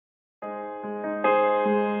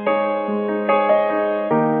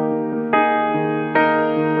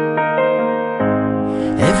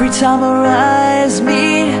time arouse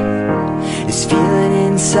me, this feeling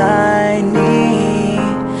inside me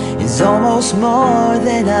is almost more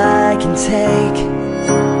than I can take.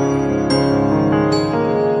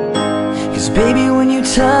 'Cause baby, when you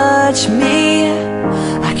touch me,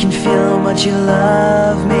 I can feel how much you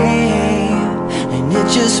love me, and it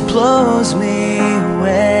just blows me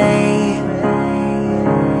away.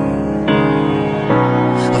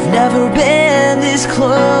 I've never been this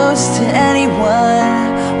close to anyone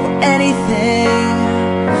or anything.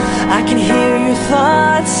 I can hear your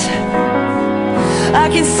thoughts, I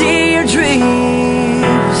can see your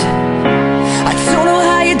dreams. I don't know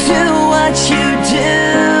how you do what you do.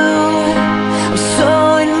 I'm so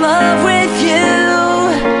in love with you,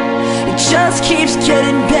 it just keeps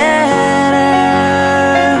getting better.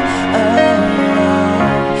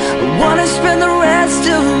 I wanna spend the rest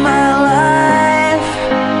of my life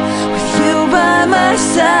with you by my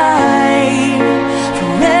side,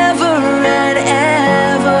 forever and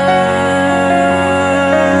ever.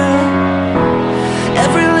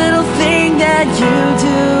 Every little thing that you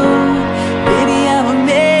do, baby, I'm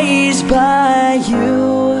amazed by you.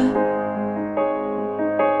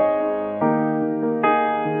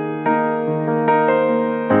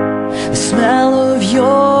 The smell of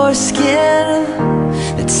your skin,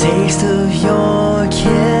 the taste of your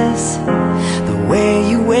kiss, the way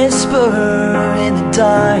you whisper in the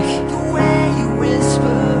dark, the way you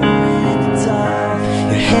whisper in the dark.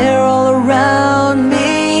 Your hair all around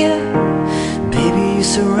me, baby, you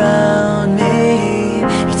surround me.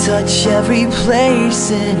 You touch every place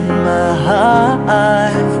in my heart,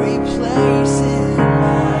 every place in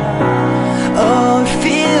my heart. Oh, it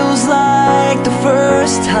feels like the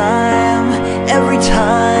first time, every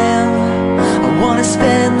time. I wanna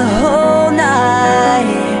spend the whole night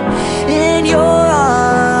in your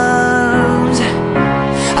arms.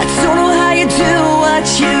 I don't know how you do what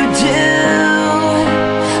you do.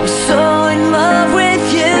 I'm so in love with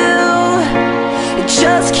you, it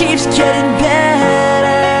just keeps getting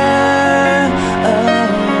better.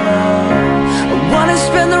 I wanna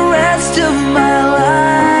spend the rest of my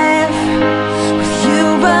life with you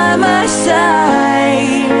by my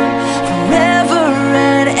side, forever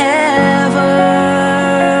and ever.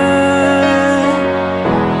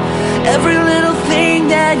 Every little thing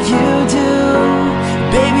that you do,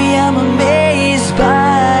 baby, I'm amazed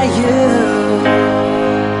by you.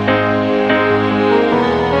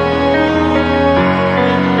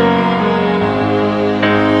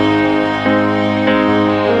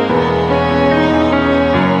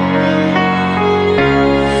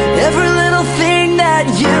 Every little thing that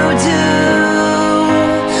you do,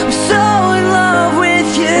 I'm so in love with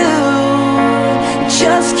you, it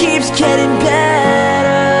just keeps getting